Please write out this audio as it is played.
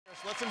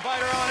Let's invite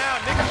her on out.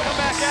 Nikki, come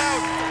back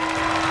out.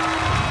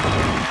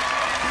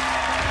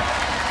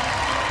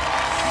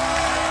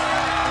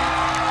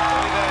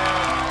 Hey there.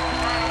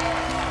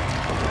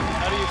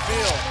 How do you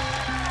feel?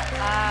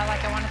 Like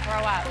I want to throw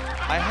up.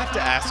 I have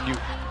to ask you,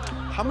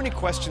 how many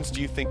questions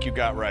do you think you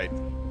got right?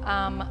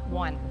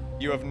 1.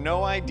 You have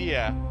no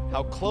idea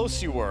how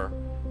close you were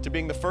to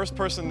being the first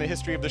person in the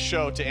history of the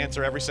show to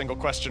answer every single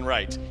question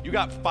right. You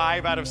got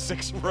 5 out of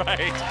 6 right.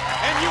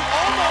 And you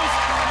almost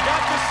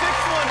got the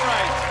 6th one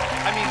right.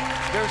 I mean,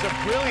 there's a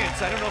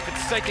brilliance. I don't know if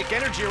it's psychic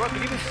energy or what,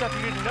 but even stuff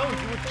you didn't know,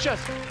 you were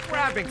just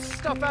grabbing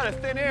stuff out of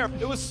thin air.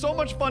 It was so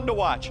much fun to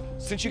watch.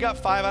 Since you got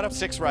 5 out of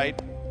 6 right,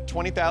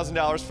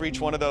 $20,000 for each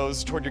one of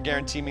those toward your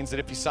guarantee means that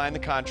if you sign the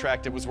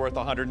contract, it was worth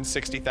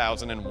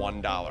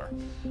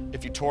 $160,001.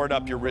 If you tore it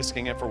up, you're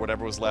risking it for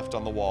whatever was left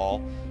on the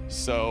wall.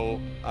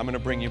 So I'm gonna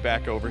bring you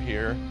back over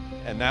here.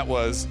 And that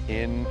was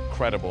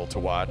incredible to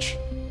watch.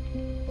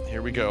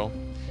 Here we go.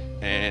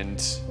 And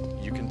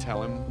you can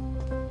tell him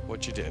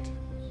what you did.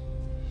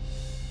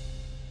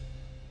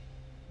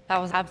 That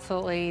was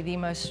absolutely the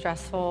most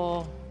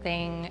stressful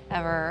thing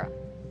ever.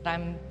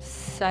 I'm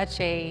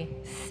such a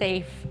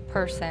safe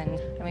person.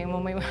 I mean,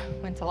 when we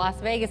went to Las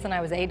Vegas and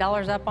I was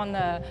 $8 up on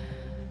the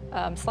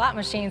slot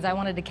machines, I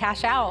wanted to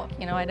cash out.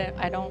 You know,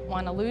 I don't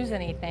want to lose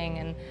anything.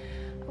 And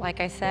like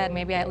I said,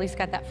 maybe I at least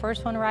got that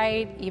first one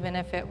right. Even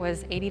if it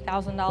was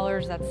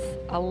 $80,000, that's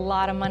a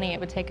lot of money. It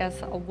would take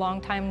us a long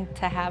time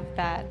to have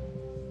that.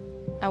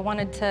 I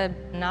wanted to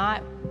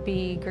not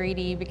be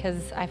greedy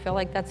because I feel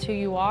like that's who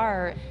you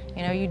are.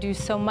 You know, you do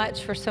so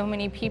much for so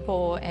many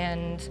people,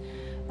 and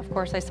of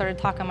course I started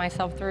talking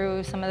myself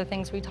through some of the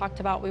things we talked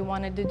about we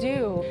wanted to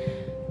do.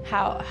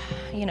 How,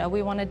 you know,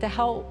 we wanted to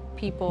help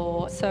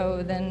people.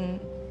 So then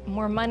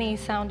more money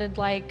sounded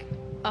like,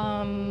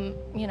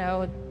 you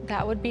know,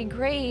 that would be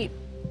great.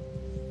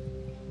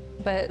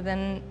 But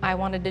then I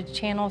wanted to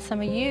channel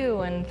some of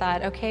you and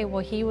thought, okay,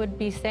 well, he would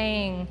be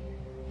saying,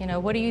 you know,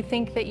 what do you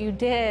think that you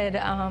did?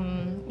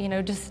 You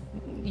know, just,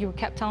 you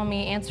kept telling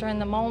me answer in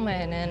the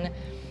moment.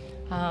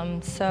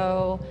 And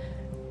so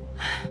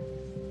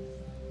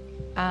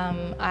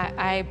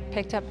I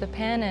picked up the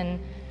pen and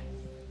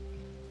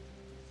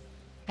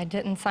I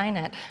didn't sign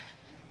it.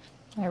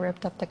 I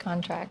ripped up the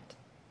contract.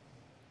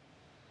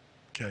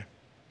 Okay.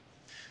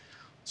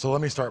 So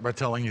let me start by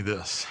telling you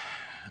this.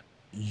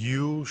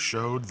 You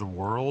showed the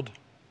world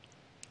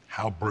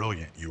how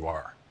brilliant you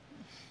are,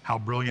 how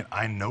brilliant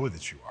I know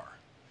that you are,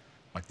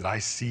 like that I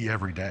see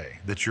every day,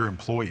 that your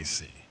employees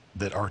see,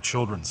 that our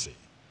children see.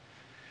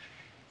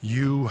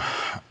 You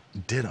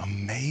did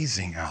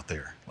amazing out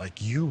there.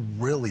 Like, you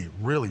really,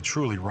 really,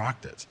 truly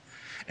rocked it.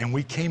 And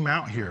we came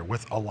out here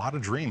with a lot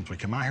of dreams. We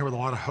came out here with a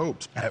lot of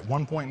hopes. At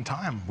one point in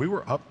time, we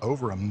were up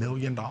over $1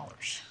 million.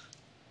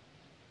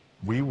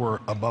 We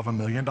were above $1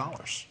 million.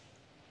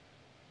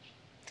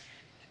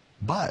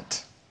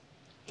 But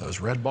those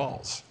red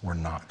balls were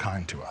not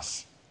kind to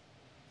us.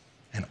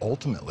 And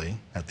ultimately,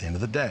 at the end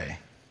of the day,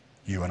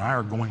 you and I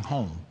are going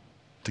home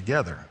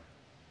together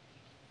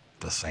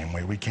the same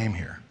way we came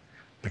here,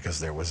 because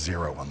there was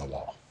 0 on the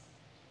wall.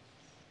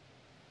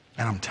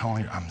 And I'm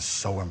telling you, I'm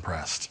so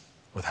impressed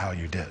with how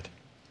you did.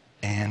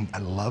 And I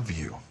love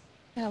you.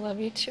 I love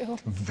you too.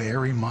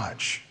 Very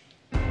much.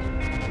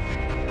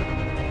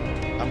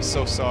 I'm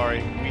so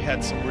sorry. We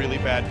had some really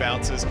bad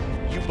bounces.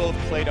 You both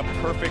played a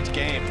perfect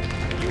game.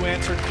 You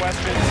answered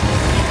questions,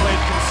 you played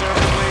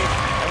conservatively,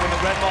 and when the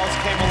red balls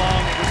came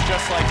along, it was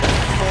just like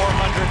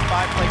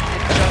 405, like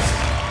it just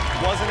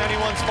wasn't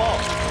anyone's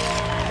fault.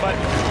 But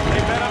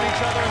they bet on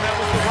each other, and that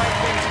was the right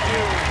thing to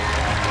do.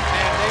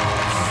 And they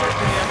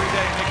certainly every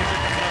day make a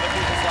difference in other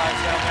people's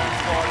lives down there in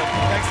Florida.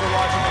 Thanks for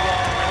watching the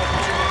vlog, and I hope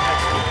you tune in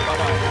next week.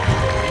 Bye-bye.